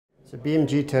So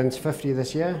BMG turns 50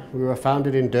 this year. We were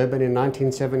founded in Durban in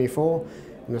 1974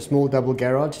 in a small double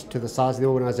garage to the size of the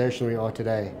organization we are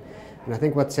today. And I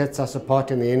think what sets us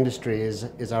apart in the industry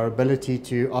is our ability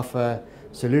to offer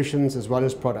solutions as well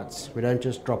as products. We don't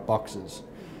just drop boxes.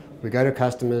 We go to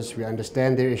customers, we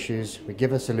understand their issues, we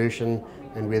give a solution,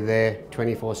 and we're there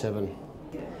 24/7.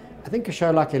 I think a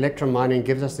show like Electra Mining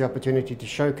gives us the opportunity to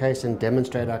showcase and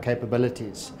demonstrate our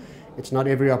capabilities. It's not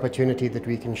every opportunity that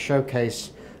we can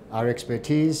showcase our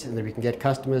expertise and that we can get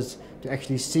customers to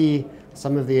actually see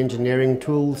some of the engineering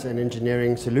tools and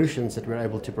engineering solutions that we're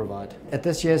able to provide. At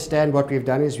this year's stand, what we've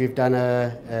done is we've done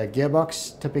a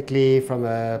gearbox, typically from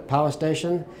a power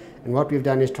station, and what we've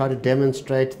done is try to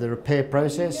demonstrate the repair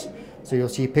process. So you'll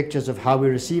see pictures of how we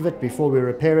receive it before we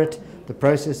repair it, the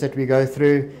process that we go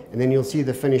through, and then you'll see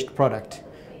the finished product.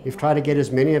 We've tried to get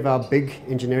as many of our big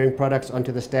engineering products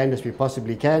onto the stand as we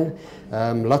possibly can.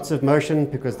 Lots of motion,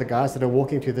 because the guys that are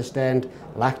walking to the stand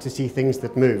like to see things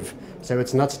that move. So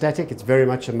it's not static, it's very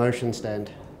much a motion stand.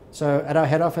 So at our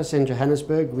head office in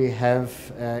Johannesburg, we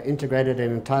have integrated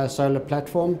an entire solar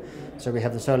platform. So we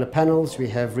have the solar panels, we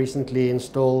have recently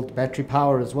installed battery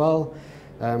power as well.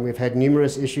 We've had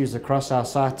numerous issues across our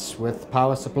sites with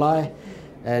power supply.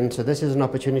 And so this is an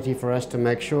opportunity for us to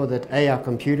make sure that our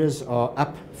computers are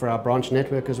up for our branch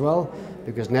network as well,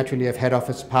 because naturally if head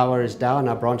office power is down,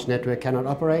 our branch network cannot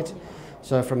operate.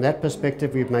 So from that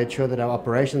perspective, we've made sure that our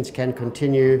operations can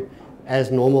continue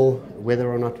as normal,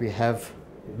 whether or not we have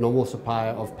normal supply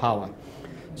of power.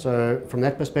 So from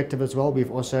that perspective as well,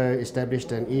 we've also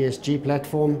established an ESG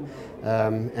platform,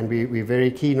 and we're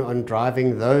very keen on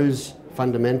driving those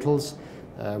fundamentals.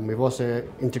 We've also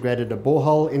integrated a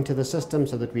borehole into the system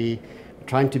so that we're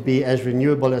trying to be as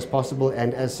renewable as possible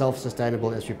and as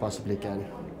self-sustainable as we possibly can.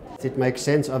 It makes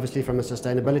sense, obviously, from a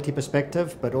sustainability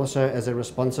perspective, but also as a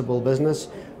responsible business.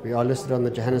 We are listed on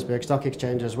the Johannesburg Stock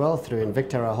Exchange as well through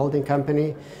Invicta, our holding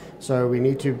company. So we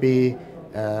need to be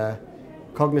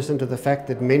cognizant of the fact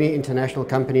that many international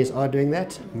companies are doing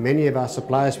that. Many of our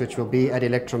suppliers, which will be at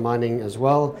Electra Mining as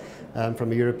well,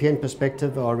 from a European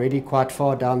perspective, are already quite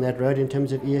far down that road in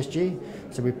terms of ESG.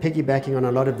 So we're piggybacking on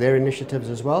a lot of their initiatives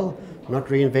as well, not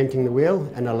reinventing the wheel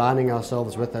and aligning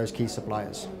ourselves with those key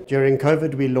suppliers. During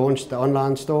COVID, we launched the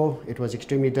online store. It was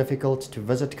extremely difficult to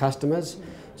visit customers.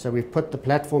 So we've put the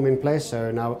platform in place.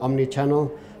 So now omni-channel,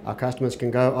 our customers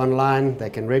can go online, they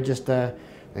can register,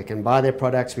 they can buy their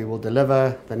products, we will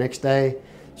deliver the next day.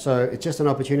 So it's just an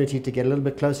opportunity to get a little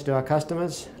bit closer to our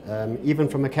customers, even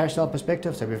from a cash sale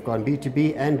perspective. So we've gone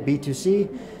B2B and B2C,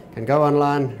 can go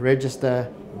online, register,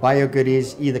 buy your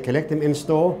goodies, either collect them in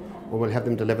store or we'll have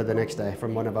them delivered the next day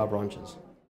from one of our branches.